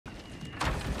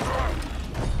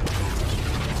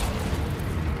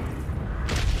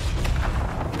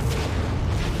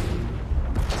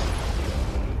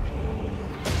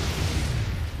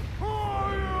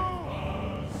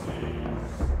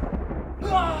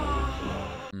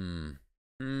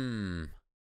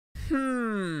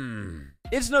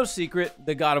It's no secret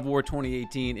that God of War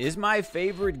 2018 is my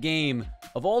favorite game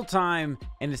of all time,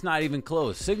 and it's not even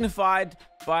close. Signified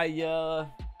by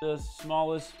the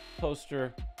smallest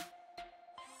poster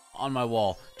on my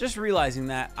wall. Just realizing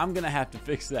that, I'm gonna have to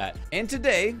fix that. And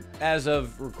today, as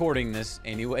of recording this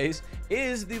anyways,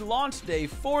 is the launch day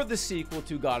for the sequel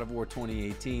to God of War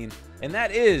 2018, and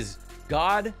that is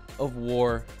God of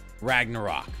War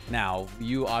Ragnarok. Now,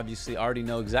 you obviously already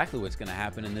know exactly what's gonna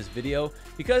happen in this video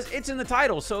because it's in the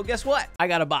title, so guess what? I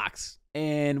got a box,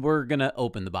 and we're gonna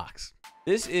open the box.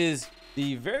 This is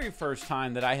the very first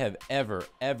time that I have ever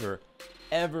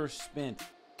spent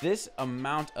this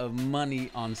amount of money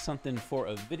on something for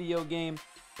a video game,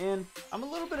 and I'm a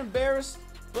little bit embarrassed,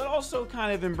 but also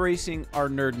kind of embracing our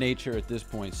nerd nature at this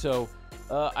point. So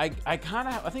I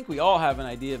think we all have an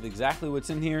idea of exactly what's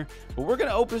in here, but we're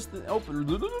gonna open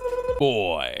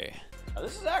boy. Now,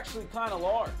 this is actually kind of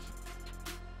large.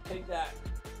 Take that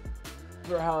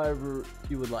for however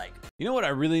you would like. You know what I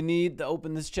really need to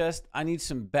open this chest? I need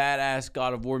some badass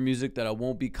God of War music that I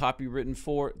won't be copywritten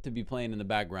for to be playing in the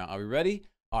background. Are we ready?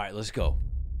 All right, let's go.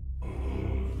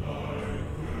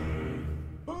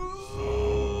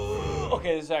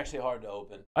 Okay, this is actually hard to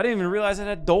open. I didn't even realize it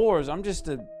had doors. I'm just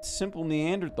a simple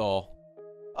Neanderthal.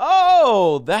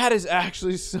 Oh, that is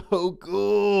actually so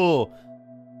cool.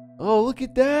 Oh, look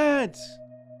at that.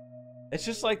 It's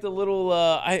just like the little,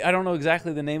 I don't know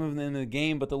exactly the name of them in the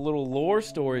game, but the little lore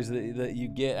stories that you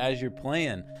get as you're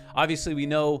playing. Obviously, we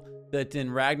know that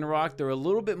in Ragnarok, they're a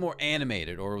little bit more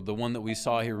animated, or the one that we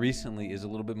saw here recently is a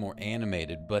little bit more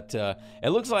animated. But it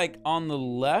looks like on the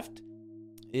left,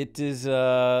 it is,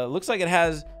 looks like it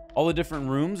has all the different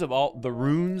runes of all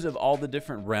the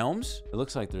different realms. It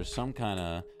looks like there's some kind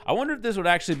of, I wonder if this would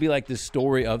actually be like the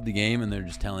story of the game and they're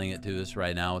just telling it to us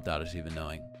right now without us even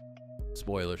knowing.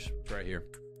 Spoilers, it's right here.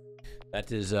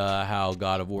 That is how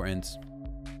God of War ends.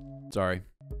 Sorry.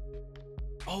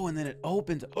 Oh, and then it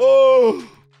opens. Oh!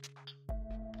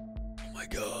 Oh my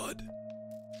God.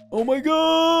 Oh my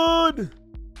God!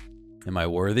 Am I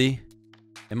worthy?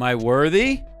 Am I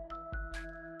worthy?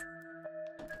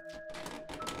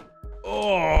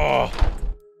 Oh!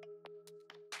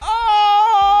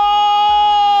 Oh!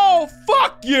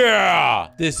 Fuck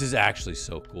yeah! This is actually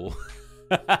so cool.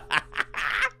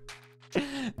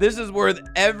 This is worth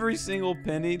every single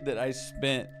penny that I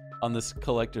spent on this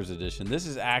collector's edition. This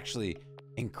is actually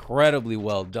incredibly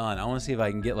well done. I want to see if I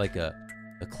can get like a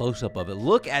close-up of it.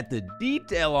 Look at the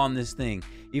detail on this thing.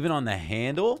 Even on the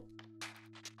handle.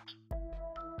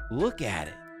 Look at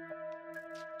it.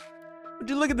 Would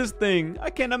you look at this thing?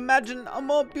 I can't imagine a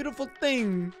more beautiful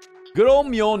thing. Good old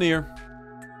Mjolnir.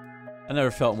 I never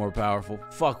felt more powerful.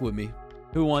 Fuck with me.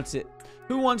 Who wants it?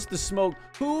 Who wants the smoke?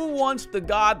 Who wants the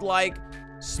godlike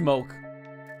smoke?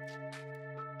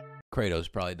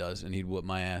 Kratos probably does, and he'd whoop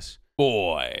my ass.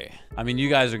 Boy. I mean, you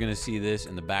guys are going to see this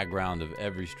in the background of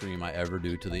every stream I ever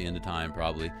do to the end of time,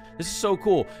 probably. This is so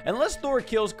cool. Unless Thor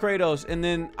kills Kratos, and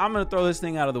then I'm going to throw this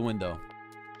thing out of the window.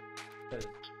 That'd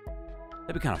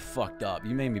be kind of fucked up.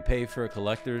 You made me pay for a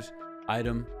collector's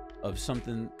item of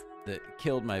something that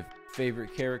killed my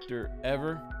favorite character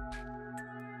ever.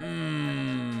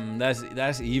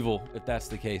 That's evil if that's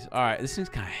the case. All right, this thing's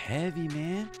kind of heavy,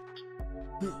 man.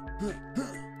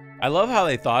 I love how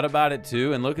they thought about it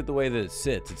too, and look at the way that it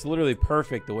sits. It's literally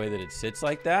perfect the way that it sits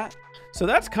like that. So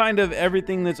that's kind of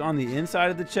everything that's on the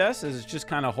inside of the chest, as it's just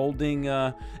kind of holding,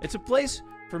 it's a place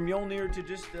for Mjolnir to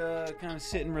just kind of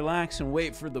sit and relax and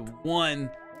wait for the one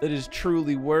that is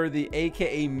truly worthy,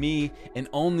 aka me and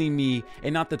only me,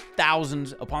 and not the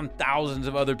thousands upon thousands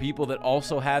of other people that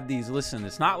also have these. Listen,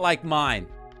 it's not like mine.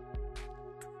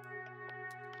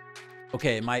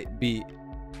 Okay, it might be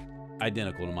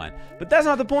identical to mine, but that's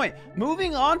not the point.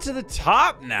 Moving on to the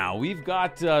top now, we've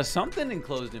got something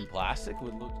enclosed in plastic,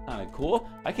 which looks kind of cool.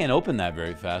 I can't open that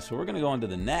very fast, so we're gonna go on to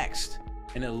the next,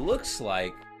 and it looks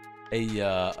like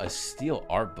a steel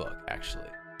art book, actually,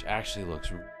 which actually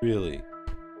looks really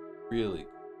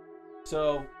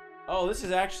so. Oh, this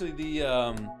is actually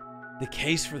the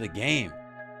case for the game,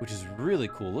 which is really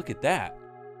cool. Look at that.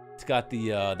 It's got the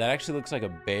that actually looks like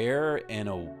a bear and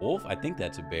a wolf. I think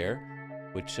that's a bear,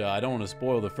 which I don't want to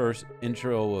spoil the first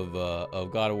intro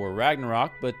of God of War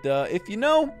Ragnarok, but if you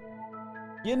know,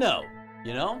 you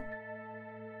know.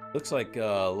 Looks like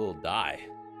a little die,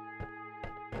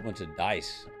 a bunch of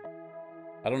dice.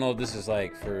 I don't know if this is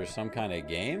like for some kind of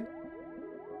game.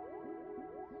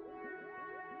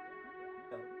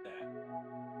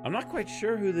 I'm not quite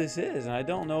sure who this is, and I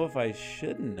don't know if I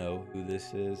should know who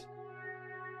this is.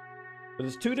 But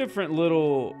it's two different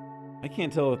little, I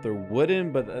can't tell if they're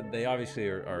wooden, but they obviously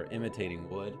are imitating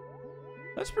wood.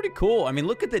 That's pretty cool. I mean,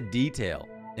 look at the detail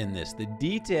in this. The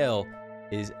detail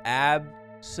is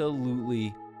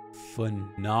absolutely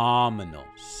phenomenal.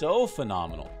 So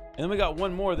phenomenal. And then we got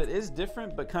one more that is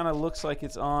different, but kind of looks like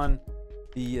it's on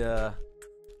the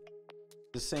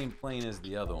same plane as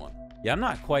the other one. Yeah, I'm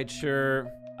not quite sure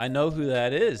I know who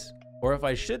that is, or if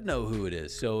I should know who it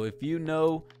is. So if you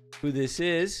know who this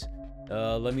is,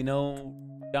 let me know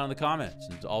down in the comments,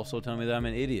 and also tell me that I'm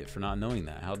an idiot for not knowing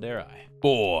that. How dare I?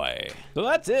 Boy. So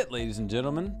that's it, ladies and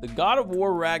gentlemen. The God of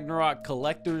War Ragnarok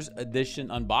Collector's Edition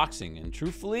unboxing. And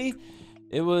truthfully,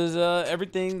 it was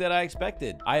everything that I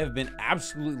expected. I have been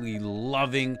absolutely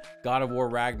loving God of War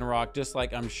Ragnarok, just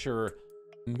like I'm sure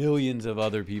millions of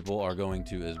other people are going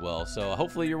to as well. So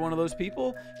hopefully you're one of those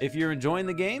people. If you're enjoying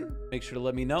the game, make sure to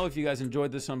let me know. If you guys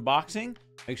enjoyed this unboxing,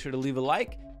 make sure to leave a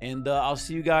like, and I'll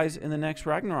see you guys in the next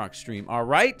Ragnarok stream. All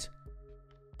right?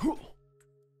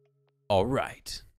 All right.